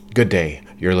Good day.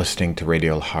 You're listening to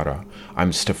Radio Al-Hara.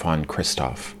 I'm Stefan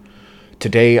Christoph.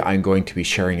 Today I'm going to be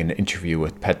sharing an interview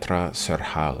with Petra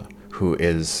Serhal, who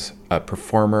is a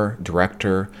performer,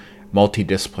 director,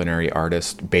 multidisciplinary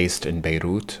artist based in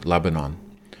Beirut, Lebanon.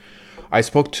 I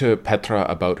spoke to Petra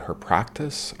about her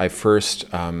practice. I first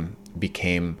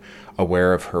became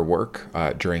aware of her work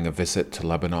during a visit to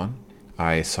Lebanon.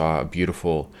 I saw a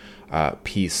beautiful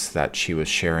piece that she was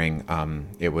sharing.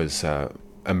 It was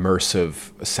immersive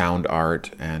sound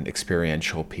art and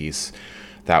experiential piece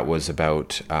that was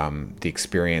about the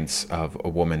experience of a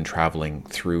woman traveling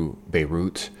through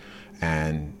Beirut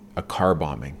and a car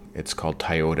bombing. It's called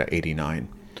Toyota 89.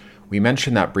 We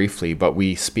mentioned that briefly, but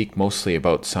we speak mostly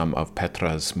about some of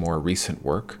Petra's more recent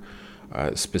work.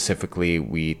 Specifically,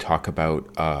 we talk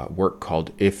about work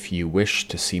called If You Wish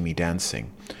to See Me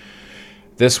Dancing.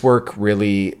 This work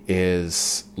really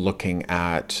is looking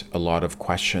at a lot of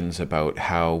questions about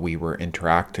how we were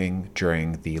interacting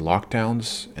during the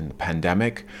lockdowns and the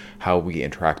pandemic, how we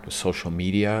interact with social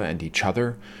media and each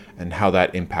other, and how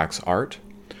that impacts art.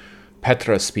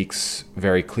 Petra speaks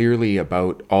very clearly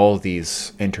about all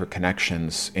these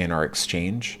interconnections in our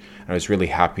exchange. I was really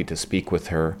happy to speak with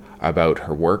her about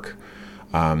her work.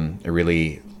 I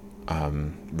really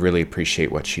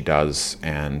appreciate what she does,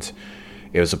 and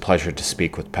it was a pleasure to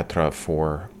speak with Petra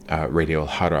for Radio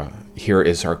Al-Hara. Here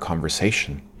is our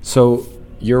conversation. So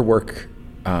your work,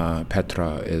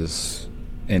 Petra, is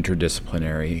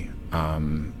interdisciplinary,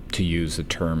 to use a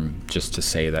term just to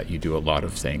say that you do a lot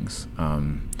of things.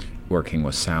 Working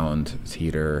with sound,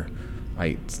 theater,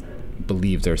 I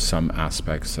believe there's some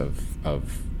aspects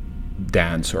of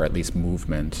dance, or at least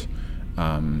movement,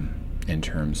 in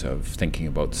terms of thinking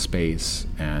about space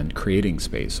and creating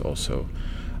space also.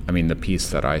 I mean, the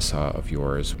piece that I saw of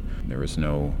yours, there was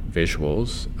no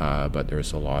visuals, but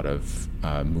there's a lot of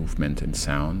movement and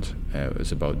sound. It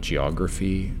was about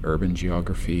geography, urban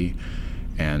geography,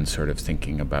 and sort of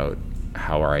thinking about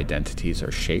how our identities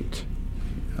are shaped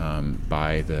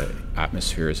by the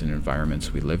atmospheres and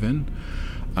environments we live in.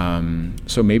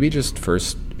 So maybe just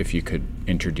first, if you could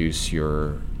introduce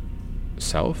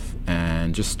yourself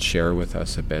and just share with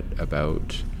us a bit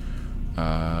about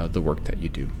the work that you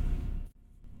do.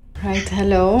 Right,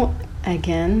 hello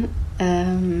again.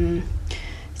 As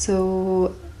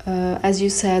you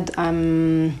said,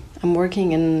 I'm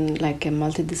working in like a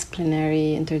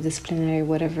multidisciplinary, interdisciplinary,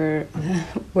 whatever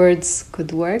words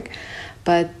could work.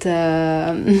 But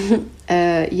for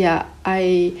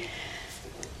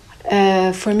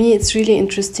me, it's really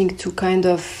interesting to kind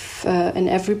of in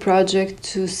every project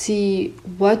to see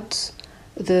what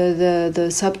the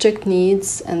subject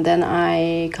needs, and then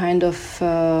I kind of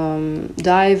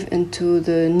dive into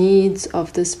the needs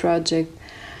of this project,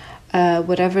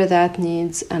 whatever that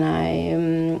needs, and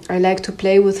I like to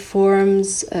play with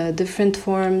forms, different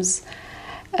forms,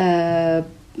 and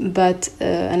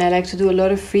I like to do a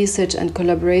lot of research and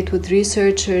collaborate with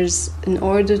researchers in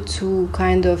order to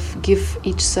kind of give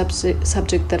each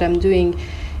subject that I'm doing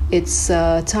its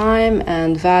time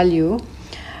and value.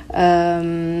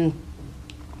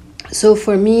 So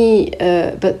for me,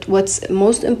 but what's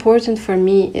most important for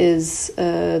me is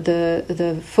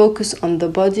the focus on the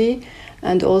body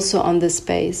and also on the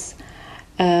space.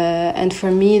 And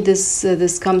for me,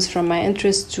 this comes from my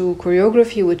interest to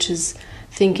choreography, which is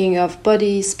thinking of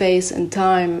body, space, and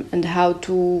time, and how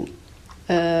to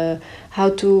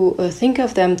think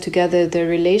of them together, their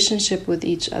relationship with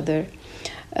each other.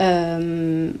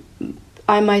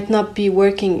 I might not be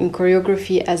working in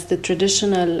choreography as the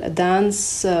traditional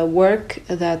dance work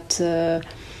that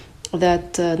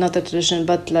not the traditional,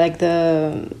 but like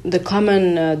the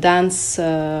common dance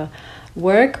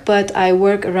work, but I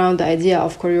work around the idea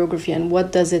of choreography and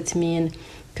what does it mean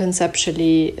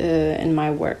conceptually in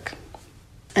my work.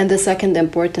 And the second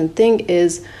important thing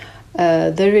is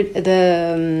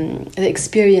the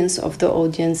experience of the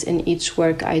audience in each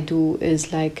work I do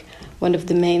is like one of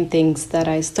the main things that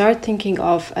I start thinking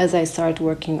of as I start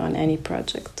working on any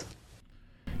project.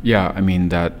 Yeah, I mean,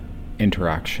 that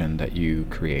interaction that you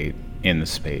create in the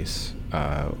space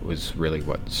was really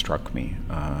what struck me,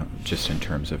 just in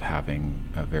terms of having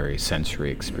a very sensory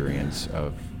experience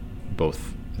of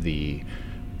both the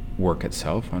work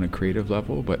itself on a creative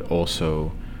level, but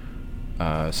also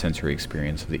sensory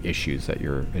experience of the issues that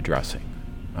you're addressing.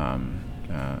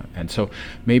 And so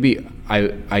maybe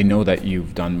I know that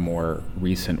you've done more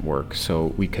recent work,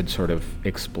 so we could sort of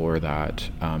explore that.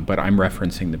 But I'm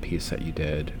referencing the piece that you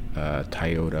did,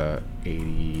 Toyota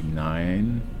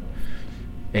 89,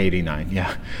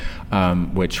 yeah,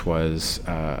 which was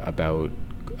about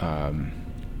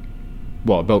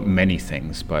many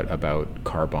things, but about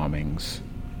car bombings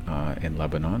in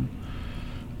Lebanon.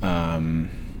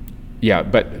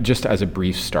 But just as a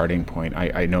brief starting point,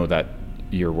 I know that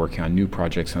you're working on new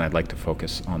projects, and I'd like to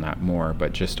focus on that more.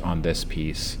 But just on this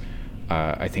piece,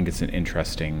 I think it's an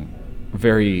interesting,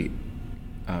 very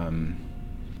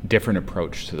different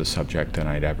approach to the subject than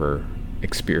I'd ever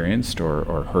experienced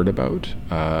or heard about.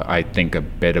 I think a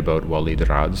bit about Walid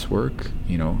Raad's work,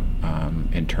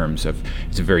 in terms of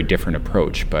it's a very different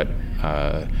approach, but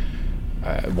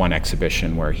one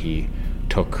exhibition where he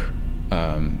took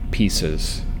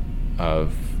pieces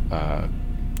of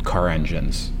car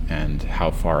engines and how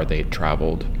far they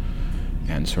traveled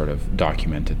and sort of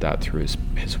documented that through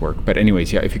his work. But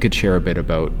anyways, if you could share a bit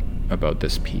about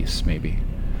this piece, maybe.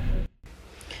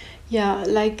 Yeah,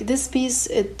 like this piece,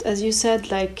 it, as you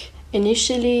said, like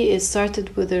initially it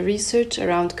started with a research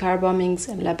around car bombings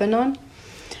in Lebanon.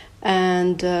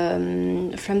 And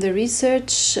from the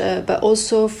research, but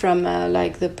also from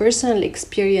like the personal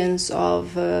experience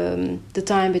of the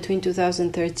time between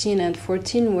 2013 and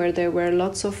 14, where there were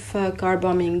lots of car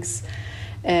bombings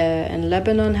in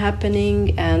Lebanon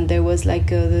happening, and there was like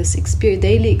this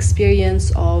daily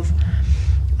experience of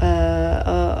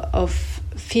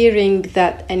fearing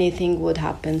that anything would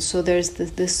happen. So there's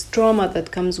this trauma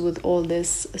that comes with all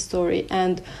this story.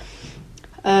 And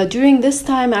during this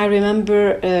time, I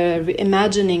remember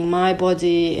imagining my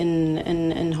body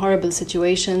in horrible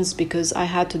situations because I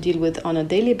had to deal with on a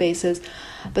daily basis.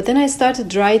 But then I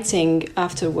started writing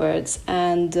afterwards,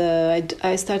 and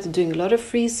I started doing a lot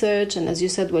of research. And as you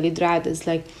said, Walid Raad is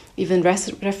like even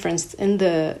referenced in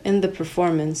the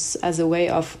performance as a way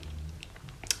of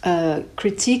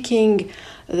critiquing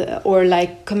or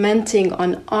like commenting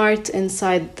on art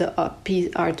inside the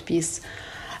art piece.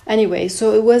 Anyway,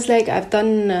 so it was like I've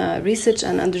done research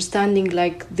and understanding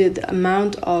like the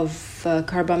amount of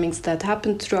car bombings that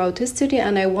happened throughout history,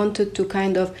 and I wanted to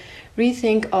kind of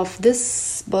rethink of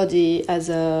this body as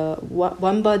a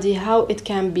one body, how it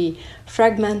can be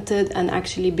fragmented and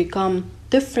actually become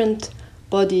different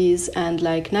bodies and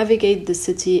like navigate the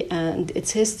city and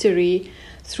its history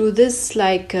through this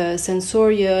like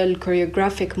sensorial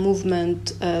choreographic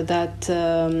movement that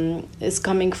is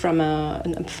coming from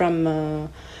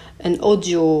an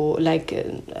audio, like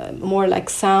more like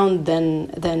sound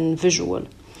than visual.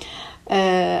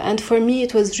 And for me,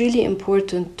 it was really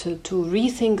important to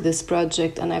rethink this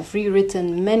project, and I've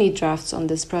rewritten many drafts on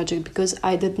this project because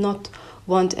I did not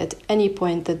want at any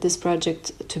point that this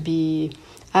project to be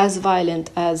as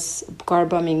violent as car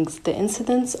bombings, the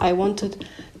incidents. I wanted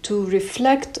to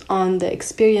reflect on the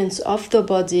experience of the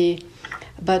body,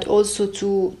 but also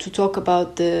to talk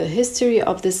about the history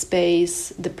of the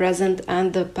space, the present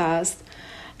and the past,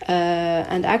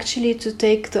 and actually to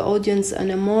take the audience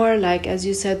on a more, like, as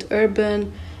you said,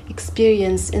 urban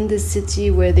experience in the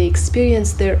city where they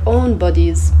experience their own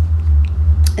bodies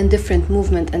in different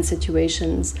movement and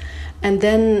situations. And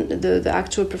then the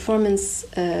actual performance,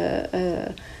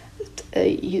 the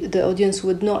audience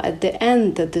would know at the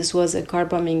end that this was a car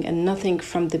bombing and nothing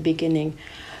from the beginning.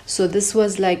 So this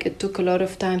was like, it took a lot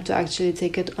of time to actually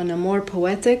take it on a more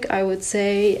poetic, I would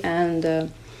say,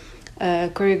 and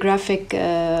choreographic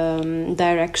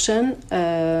direction.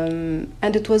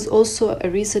 And it was also a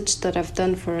research that I've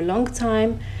done for a long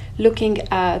time, looking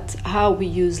at how we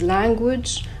use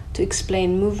language to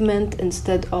explain movement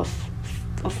instead of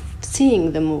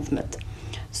seeing the movement.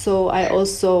 So I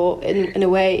also, in a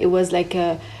way, it was like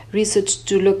a research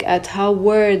to look at how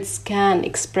words can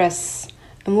express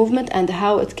a movement and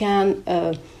how it can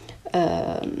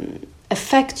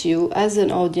affect you as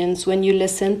an audience when you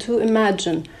listen to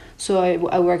imagine. So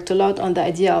I worked a lot on the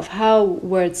idea of how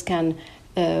words can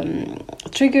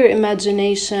trigger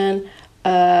imagination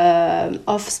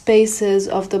of spaces,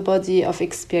 of the body, of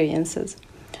experiences.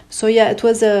 So yeah, it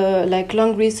was a like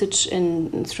long research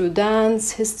through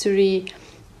dance, history,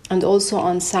 and also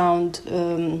on sound,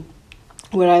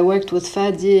 where I worked with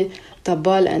Fadi,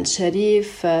 Tabal, and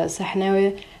Sharif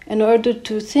Sahnawi in order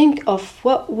to think of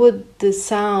what would the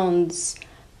sounds,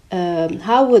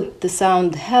 how would the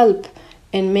sound help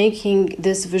in making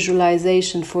this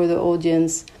visualization for the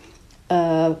audience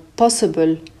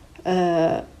possible,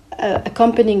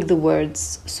 accompanying the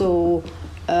words. So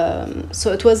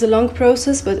it was a long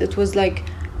process, but it was like,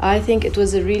 I think it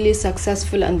was a really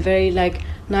successful and very like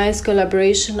nice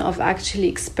collaboration of actually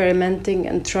experimenting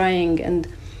and trying, and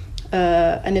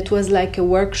it was like a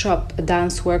workshop, a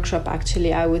dance workshop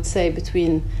actually, I would say,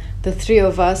 between the three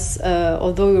of us,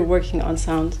 although we were working on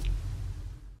sound.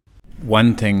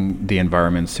 One thing, the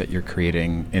environments that you're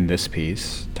creating in this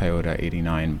piece, Toyota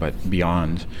 89, but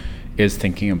beyond, is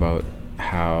thinking about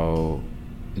how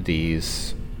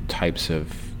these types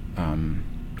of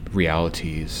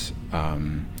realities,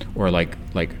 or like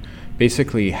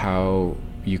basically how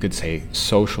you could say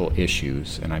social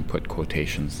issues, and I put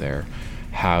quotations there,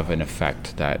 have an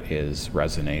effect that is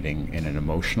resonating in an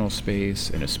emotional space,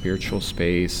 in a spiritual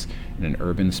space, in an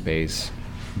urban space,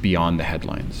 beyond the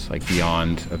headlines, like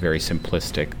beyond a very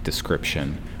simplistic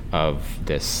description of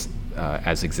this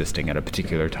as existing at a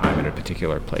particular time, at a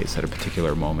particular place, at a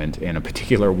particular moment, in a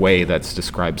particular way that's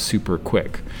described super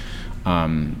quick.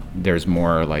 There's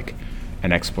more like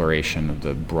an exploration of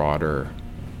the broader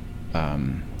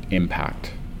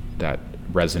impact that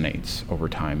resonates over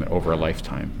time and over a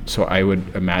lifetime. So I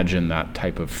would imagine that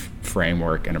type of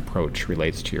framework and approach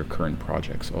relates to your current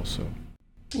projects also.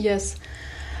 Yes.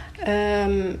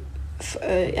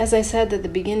 As I said at the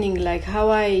beginning, like how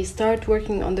I start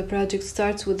working on the project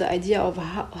starts with the idea of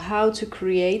how to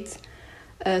create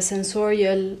a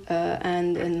sensorial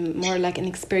and more like an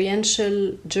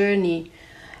experiential journey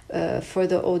for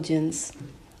the audience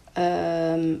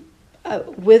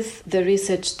with the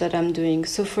research that I'm doing.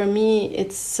 So for me,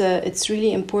 it's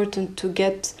really important to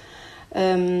get,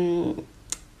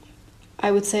 I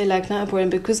would say like not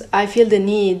important, because I feel the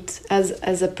need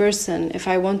as a person, if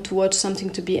I want to watch something,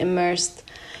 to be immersed,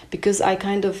 because I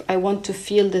want to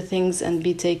feel the things and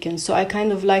be taken. So I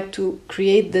kind of like to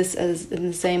create this as in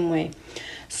the same way.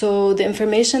 So the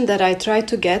information that I try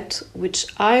to get, which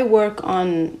I work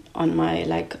on my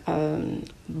like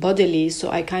bodily,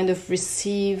 so I kind of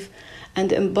receive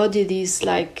and embody these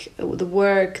like the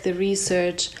work, the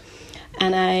research.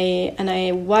 And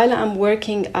I while I'm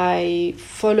working, I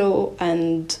follow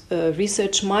and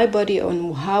research my body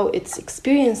on how it's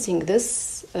experiencing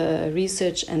this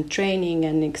research and training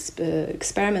and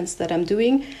experiments that I'm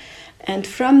doing, and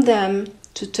from them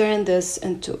to turn this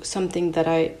into something that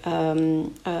I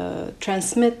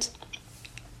transmit.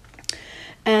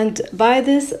 And by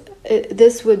this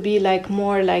would be like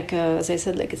more like as I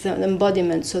said, like it's an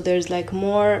embodiment. So there's like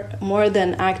more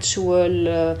than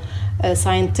actual a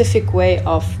scientific way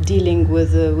of dealing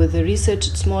with the research.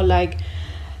 It's more like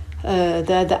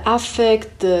the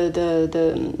affect,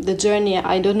 the journey.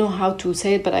 I don't know how to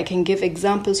say it, but I can give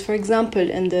examples. For example,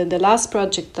 in the last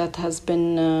project that has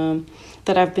been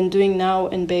that I've been doing now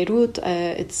in Beirut,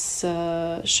 it's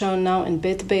shown now in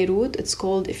Beit Beirut. It's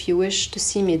called "If You Wish to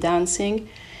See Me Dancing,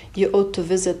 You Ought to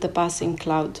Visit the Passing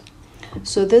Cloud."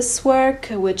 So this work,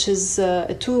 which is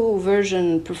a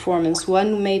 2-version performance,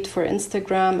 one made for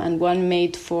Instagram and one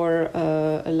made for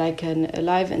like a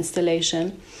live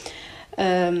installation,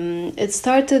 it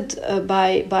started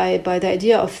by the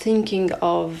idea of thinking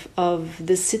of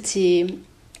the city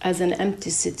as an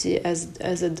empty city, as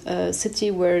a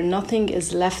city where nothing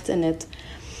is left in it.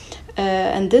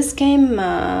 And this came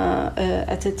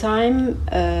at a time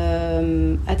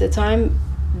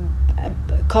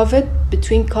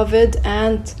between COVID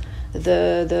and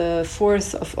the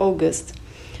 4th of August.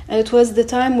 And it was the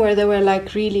time where they were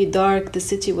like really dark, the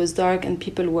city was dark, and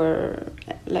people were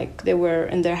like, they were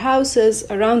in their houses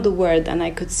around the world, and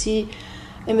I could see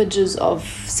images of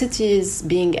cities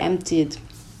being emptied.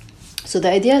 So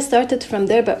the idea started from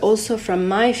there, but also from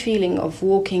my feeling of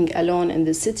walking alone in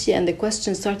the city, and the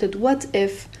question started, what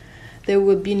if there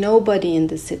would be nobody in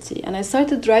the city? And I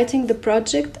started writing the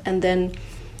project, and then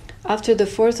after the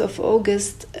 4th of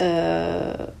August,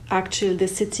 actually the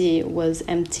city was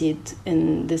emptied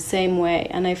in the same way.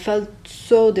 And I felt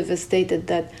so devastated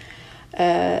that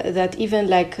even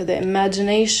like the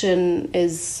imagination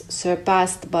is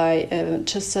surpassed by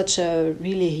just such a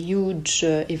really huge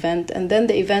event. And then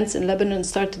the events in Lebanon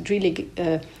started really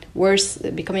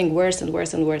becoming worse and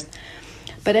worse and worse.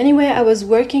 But anyway, I was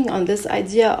working on this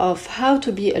idea of how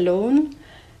to be alone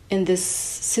in this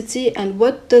city, and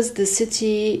what does the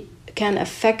city can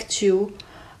affect you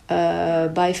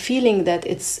by feeling that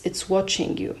it's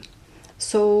watching you.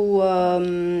 So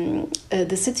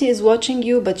the city is watching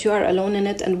you, but you are alone in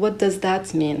it, and what does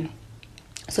that mean?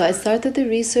 So I started the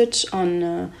research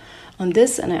on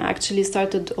this, and I actually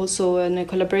started also in a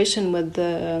collaboration with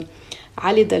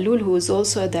Ali Dalul, who is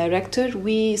also a director.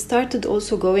 We started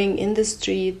also going in the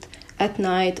street at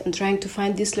night and trying to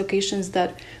find these locations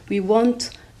that we want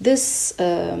this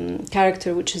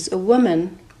character, which is a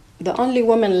woman, the only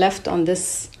woman left in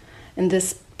this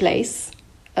place,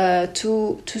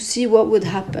 to see what would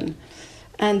happen.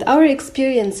 And our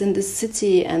experience in this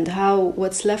city and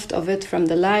what's left of it from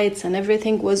the lights and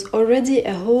everything was already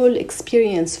a whole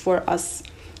experience for us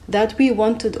that we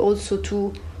wanted also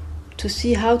to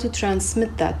see how to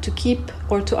transmit that, to keep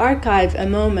or to archive a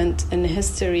moment in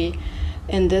history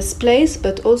in this place,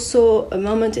 but also a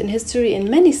moment in history in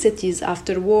many cities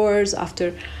after wars,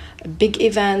 after big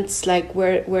events, like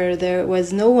where there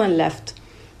was no one left.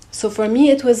 So for me,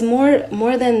 it was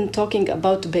more than talking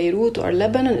about Beirut or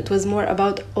Lebanon. It was more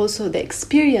about also the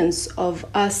experience of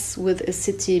us with a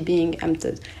city being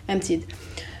emptied.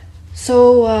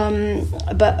 So,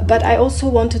 but I also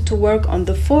wanted to work on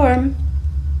the form,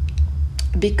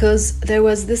 because there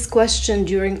was this question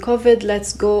during COVID: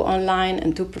 let's go online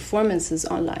and do performances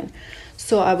online.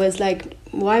 So I was like,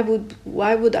 why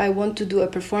would I want to do a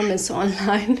performance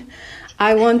online?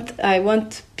 I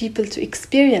want people to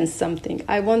experience something.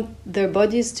 I want their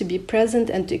bodies to be present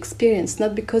and to experience,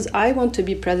 not because I want to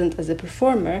be present as a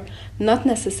performer, not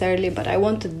necessarily, but I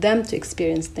wanted them to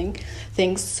experience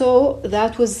things. So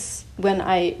that was when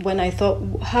I thought,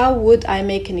 how would I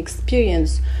make an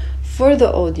experience for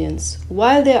the audience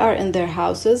while they are in their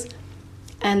houses,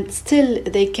 and still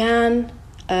they can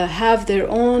have their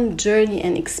own journey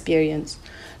and experience.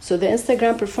 So the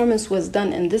Instagram performance was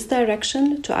done in this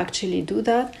direction, to actually do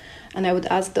that. And I would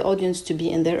ask the audience to be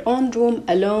in their own room,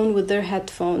 alone with their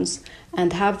headphones,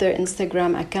 and have their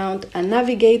Instagram account and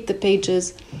navigate the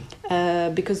pages.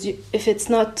 Because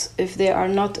if they are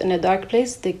not in a dark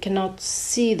place, they cannot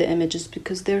see the images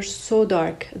because they're so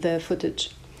dark, the footage.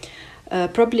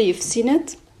 Probably you've seen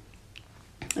it,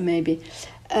 maybe.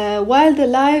 While the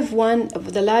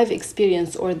live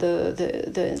experience, or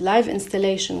the live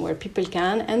installation where people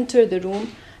can enter the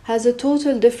room, has a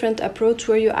total different approach,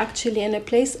 where you're actually in a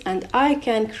place and I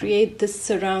can create this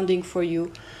surrounding for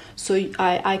you. So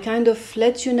I kind of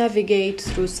let you navigate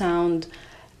through sound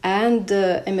and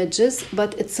images,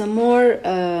 but it's a more,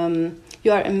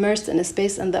 you are immersed in a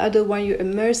space, and the other one, you're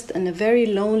immersed in a very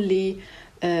lonely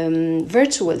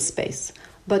virtual space.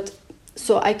 But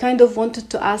so I kind of wanted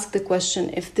to ask the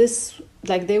question, if this,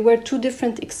 like, they were two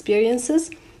different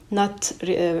experiences, not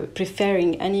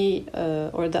preferring any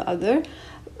or the other,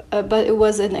 but it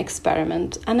was an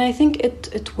experiment. And I think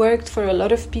it worked for a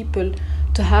lot of people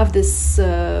to have this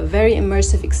very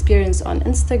immersive experience on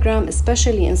Instagram,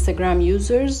 especially Instagram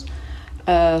users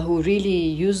who really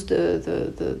use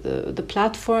the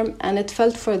platform. And it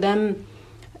felt for them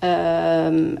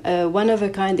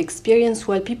one-of-a-kind experience,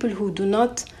 while people who do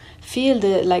not feel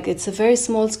like it's a very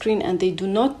small screen and they do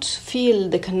not feel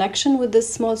the connection with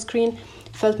this small screen,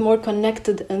 felt more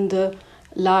connected in the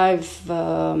live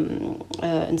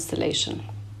installation.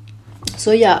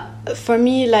 So yeah, for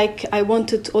me, like, I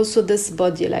wanted also this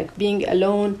body, like being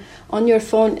alone on your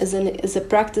phone is a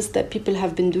practice that people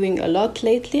have been doing a lot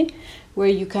lately, where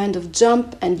you kind of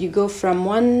jump and you go from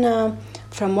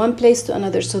one place to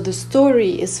another. So the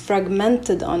story is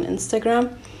fragmented on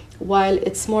Instagram, while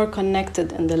it's more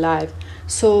connected in the live.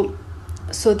 So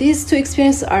these two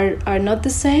experiences are not the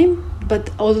same, but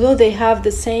although they have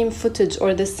the same footage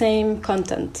or the same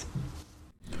content.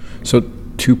 So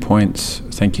 2 points.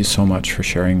 Thank you so much for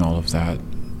sharing all of that,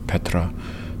 Petra.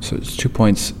 So it's 2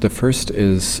 points. The first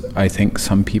is, I think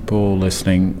some people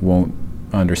listening won't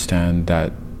understand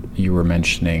that you were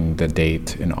mentioning the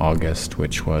date in August,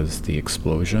 which was the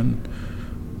explosion.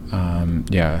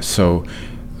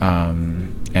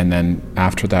 And then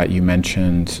after that, you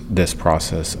mentioned this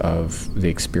process of the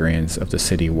experience of the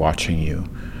city watching you.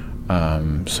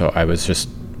 So I was just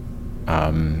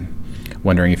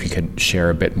wondering if you could share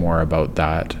a bit more about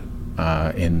that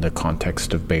in the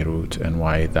context of Beirut, and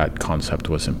why that concept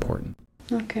was important.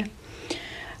 Okay.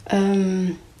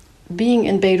 Being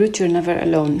in Beirut, you're never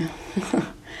alone.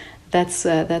 That's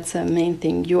a main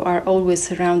thing. You are always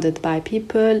surrounded by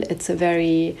people. It's a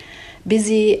very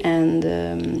busy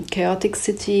and chaotic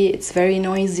city. It's very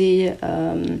noisy.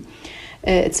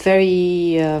 It's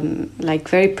very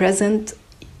very present.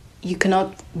 You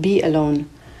cannot be alone.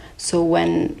 So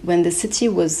when the city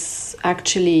was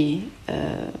actually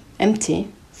empty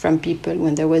from people,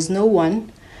 when there was no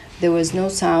one, there was no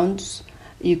sounds.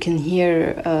 You can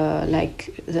hear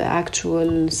the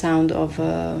actual sound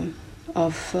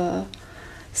of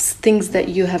things that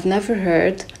you have never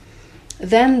heard.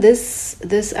 Then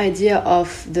this idea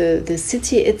of the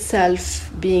city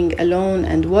itself being alone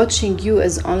and watching you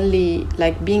as only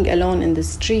like being alone in the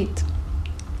street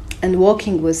and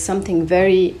walking was something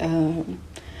very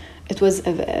it was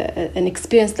an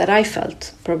experience that I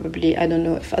felt. Probably, I don't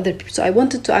know if other people. So I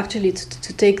wanted to actually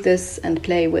to take this and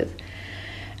play with.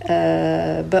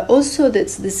 But also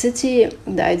that's the city,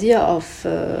 the idea of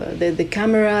the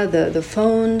camera, the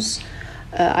phones.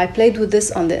 I played with this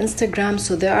on the Instagram.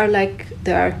 So there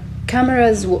are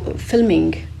cameras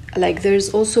filming. Like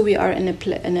there's also, we are in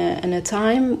a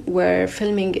time where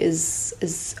filming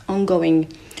is ongoing.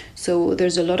 So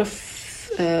there's a lot of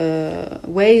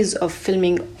ways of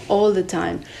filming all the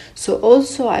time. So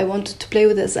also I wanted to play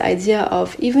with this idea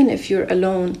of even if you're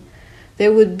alone,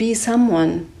 there would be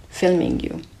someone filming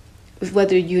you.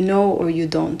 whether you know or you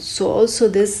don't. So also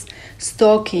this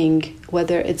stalking,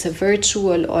 whether it's a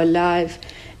virtual or live,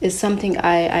 is something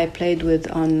I played with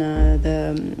on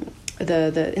the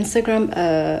Instagram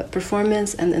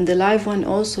performance, and in the live one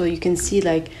also you can see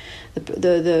like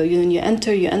you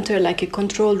enter like a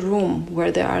controlled room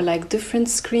where there are like different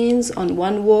screens on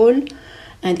one wall,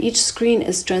 and each screen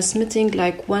is transmitting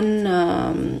like one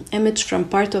image from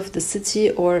part of the city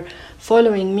or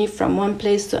following me from one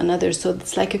place to another. So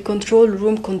it's like a control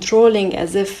room controlling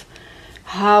as if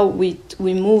how we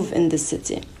move in the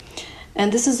city.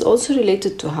 And this is also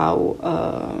related to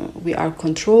how we are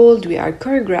controlled, we are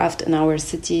choreographed in our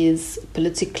cities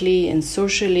politically and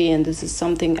socially, and this is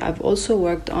something I've also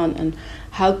worked on, and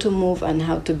how to move and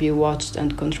how to be watched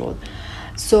and controlled.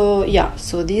 So yeah,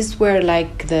 so these were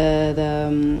like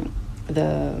the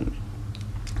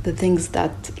things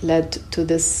that led to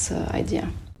this idea.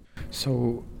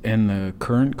 So in the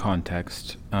current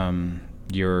context,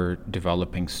 you're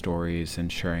developing stories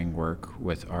and sharing work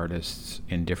with artists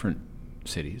in different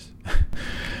cities,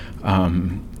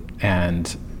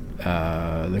 and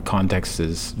the context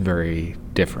is very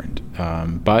different,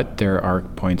 but there are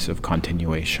points of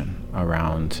continuation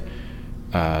around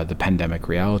the pandemic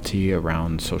reality,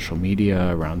 around social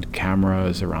media, around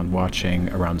cameras, around watching,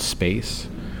 around space.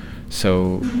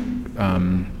 So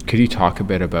could you talk a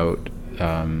bit about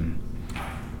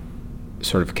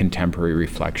sort of contemporary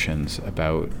reflections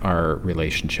about our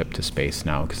relationship to space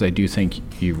now? Because I do think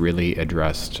you really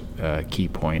addressed a key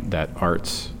point that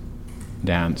arts,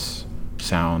 dance,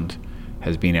 sound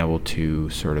has been able to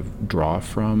sort of draw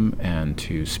from and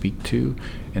to speak to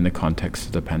in the context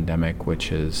of the pandemic,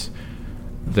 which is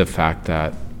the fact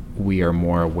that we are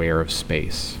more aware of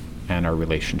space and our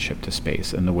relationship to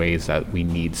space and the ways that we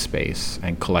need space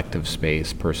and collective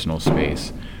space, personal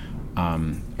space.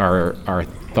 Our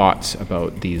thoughts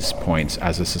about these points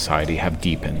as a society have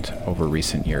deepened over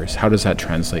recent years. How does that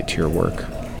translate to your work?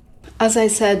 As I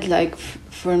said, like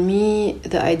for me,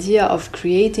 the idea of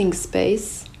creating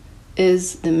space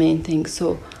is the main thing.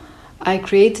 So I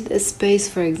created a space,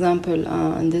 for example,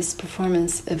 in this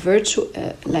performance, a virtual,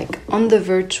 like on the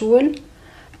virtual,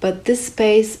 but this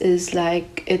space is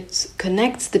like, it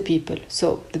connects the people.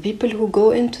 So the people who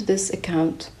go into this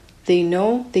account, they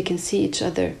know they can see each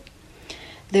other.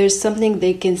 There's something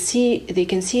they can see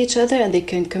each other, and they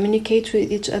can communicate with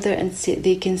each other, and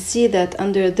they can see that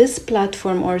under this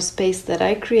platform or space that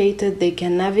I created, they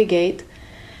can navigate,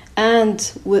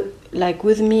 and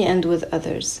with me and with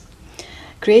others.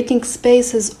 Creating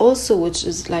spaces also, which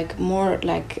is like more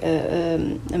like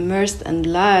immersed and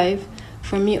live,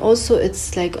 for me also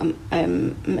it's like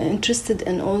I'm interested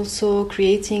in also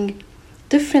creating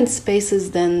different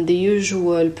spaces than the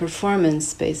usual performance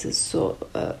spaces. So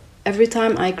every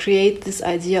time I create this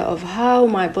idea of how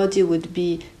my body would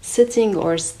be sitting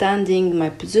or standing, my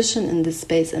position in the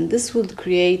space, and this would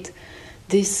create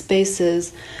these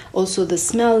spaces. Also the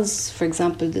smells, for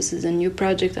example, this is a new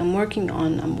project I'm working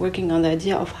on. I'm working on the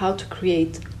idea of how to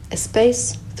create a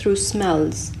space through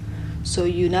smells. So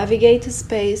you navigate a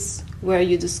space where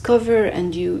you discover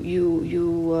and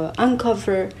you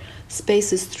uncover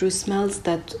spaces through smells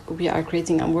that we are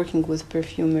creating. I'm working with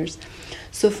perfumers.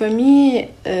 So for me,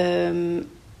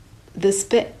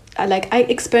 I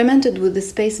experimented with the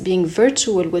space being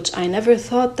virtual, which I never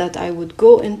thought that I would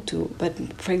go into. But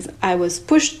for example, I was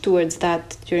pushed towards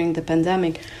that during the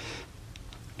pandemic,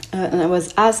 and I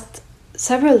was asked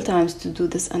several times to do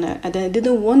this, and I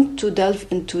didn't want to delve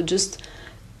into just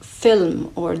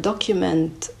film or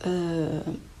document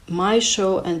my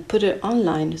show and put it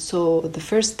online. So the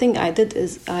first thing I did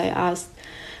is I asked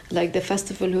like the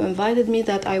festival who invited me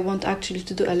that I want actually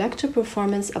to do a lecture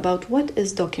performance about what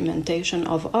is documentation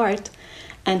of art,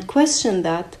 and question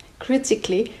that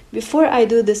critically before I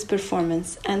do this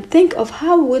performance, and think of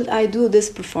how will I do this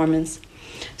performance.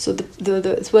 So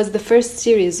it was the first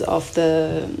series of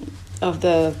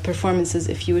the performances.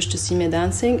 If you wish to see me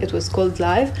dancing, it was called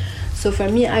Live. So for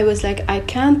me, I was like, I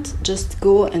can't just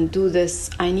go and do this.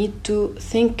 I need to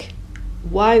think,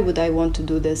 why would I want to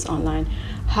do this online?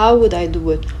 How would I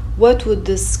do it? What would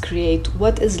this create?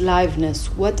 What is liveness?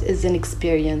 What is an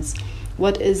experience?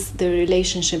 What is the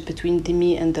relationship between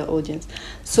me and the audience?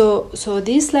 So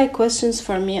these like questions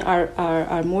for me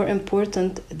are more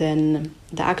important than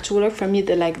the actual work. For me,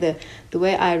 the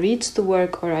way I read the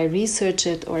work, or I research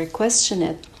it, or I question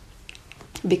it,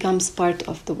 becomes part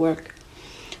of the work.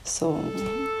 So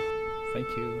thank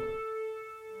you.